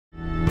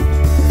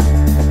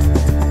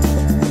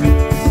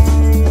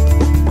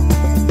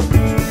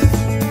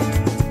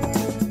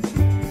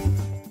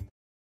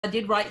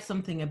did write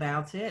something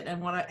about it,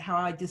 and how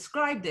I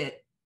described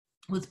it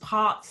was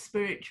part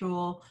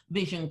spiritual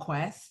vision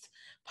quest,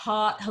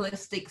 part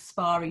holistic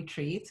spa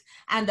retreat,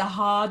 and a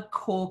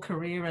hardcore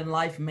career and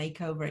life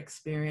makeover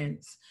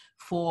experience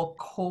for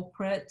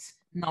corporate,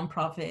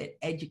 nonprofit,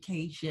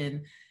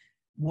 education,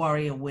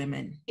 warrior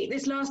women.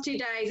 This last 2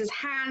 days has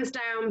hands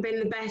down been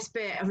the best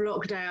bit of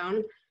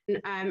lockdown.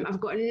 I've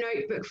got a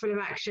notebook full of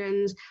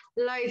actions,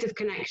 loads of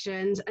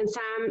connections, and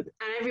Sam and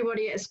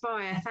everybody at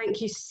Aspire, thank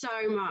you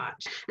so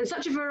much. And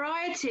such a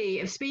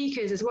variety of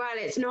speakers as well.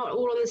 It's not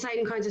all on the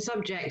same kinds of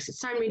subjects. It's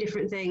so many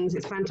different things.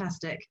 It's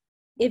fantastic.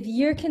 If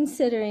you're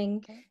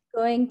considering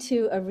going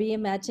to a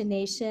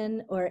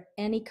Reimagination or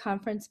any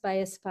conference by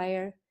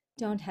Aspire,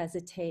 don't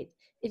hesitate.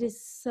 It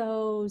is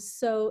so,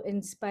 so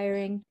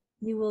inspiring.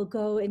 You will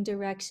go in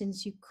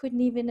directions you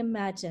couldn't even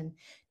imagine.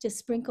 Just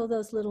sprinkle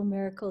those little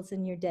miracles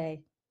in your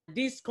day.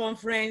 This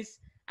conference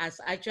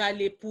has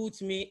actually put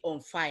me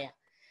on fire,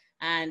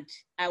 and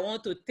I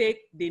want to take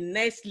the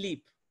next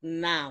leap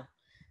now.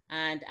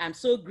 And I'm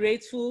so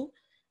grateful.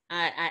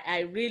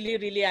 I really,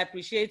 really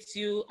appreciate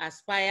you,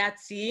 Aspire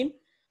team,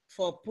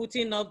 for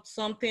putting up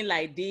something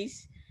like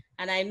this.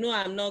 And I know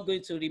I'm not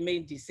going to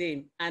remain the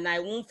same, and I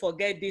won't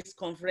forget this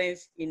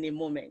conference in a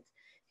moment.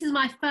 This is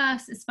my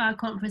first Aspire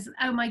conference.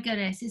 Oh my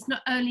goodness, it's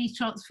not only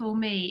transformed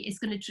me,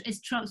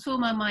 it's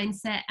transformed my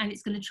mindset, and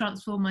it's going to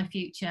transform my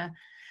future.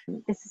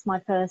 This is my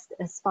first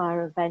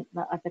Aspire event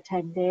that I've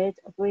attended.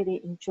 I've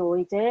really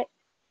enjoyed it.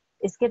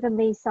 It's given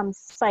me some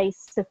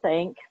space to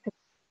think.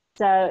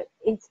 So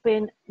it's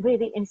been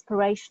really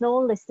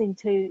inspirational listening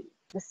to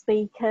the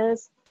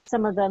speakers.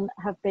 Some of them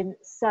have been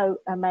so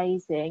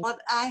amazing. What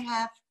I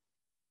have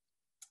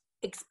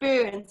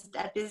experienced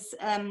at this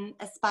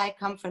Aspire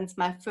conference,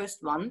 my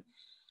first one,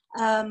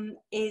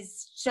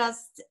 is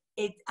just,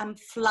 I'm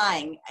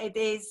flying. It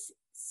is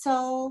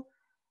so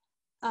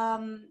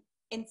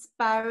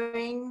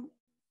inspiring,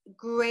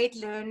 great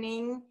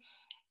learning.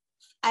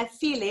 I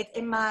feel it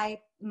in my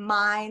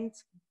mind,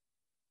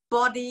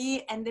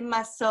 body, and in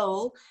my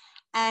soul.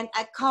 And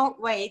I can't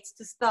wait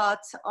to start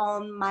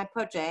on my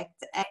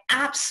project. I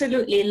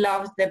absolutely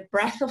loved the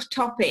breadth of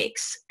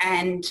topics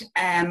and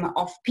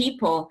of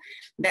people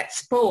that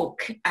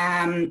spoke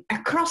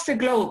across the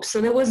globe.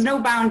 So there was no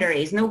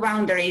boundaries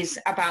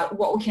about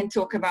what we can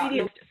talk about.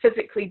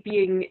 Physically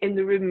being in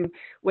the room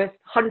with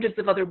hundreds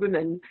of other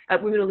women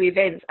at women-only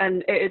events,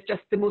 and it is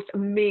just the most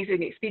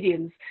amazing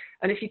experience.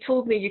 And if you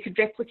told me you could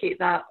replicate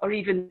that or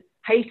even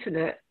heighten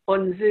it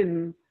on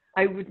Zoom,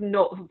 I would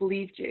not have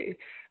believed you.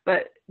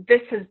 But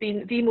this has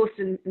been the most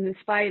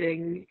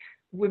inspiring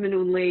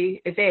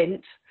women-only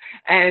event.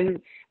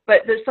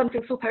 But there's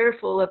something so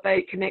powerful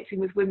about connecting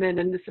with women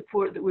and the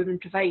support that women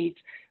provide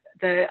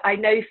that I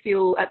now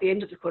feel at the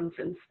end of the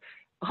conference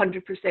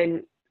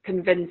 100%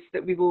 convinced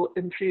that we will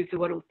improve the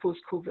world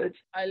post-COVID.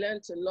 I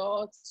learned a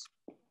lot.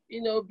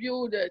 You know,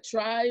 build a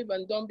tribe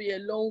and don't be a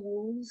lone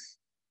wolf.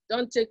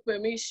 Don't take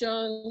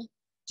permission,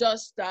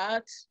 just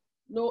start.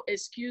 No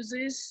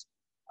excuses.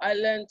 I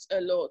learned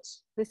a lot.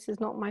 This is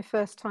not my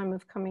first time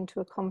of coming to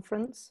a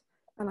conference,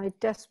 and I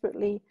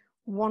desperately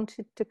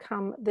wanted to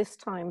come this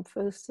time.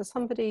 For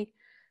somebody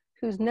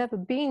who's never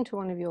been to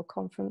one of your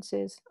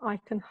conferences, I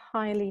can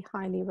highly,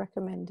 highly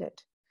recommend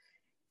it.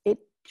 It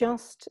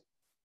just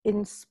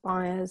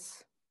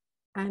inspires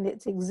and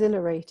it's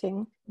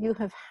exhilarating. You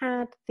have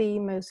had the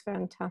most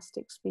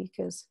fantastic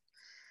speakers,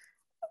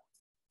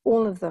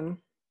 all of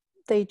them.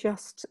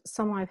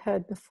 Some I've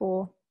heard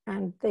before,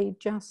 and they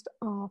just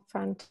are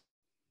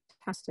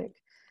fantastic.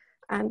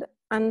 And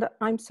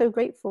I'm so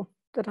grateful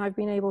that I've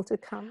been able to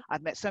come.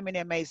 I've met so many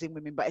amazing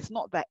women, but it's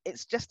not that.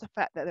 It's just the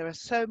fact that there are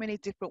so many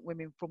different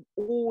women from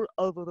all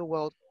over the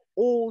world,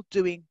 all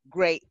doing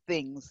great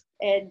things.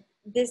 And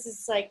this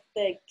is like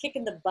the kick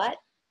in the butt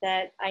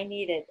that I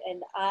needed.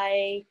 And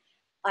I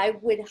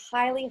would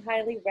highly,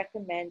 highly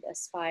recommend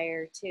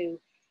Aspire to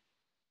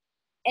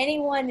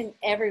anyone and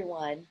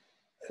everyone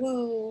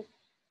who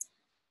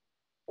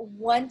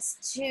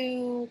wants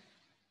to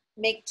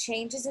make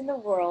changes in the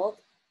world,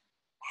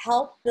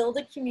 help build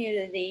a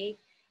community,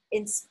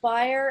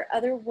 inspire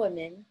other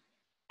women,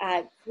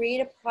 create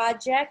a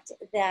project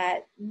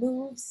that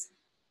moves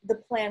the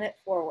planet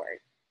forward.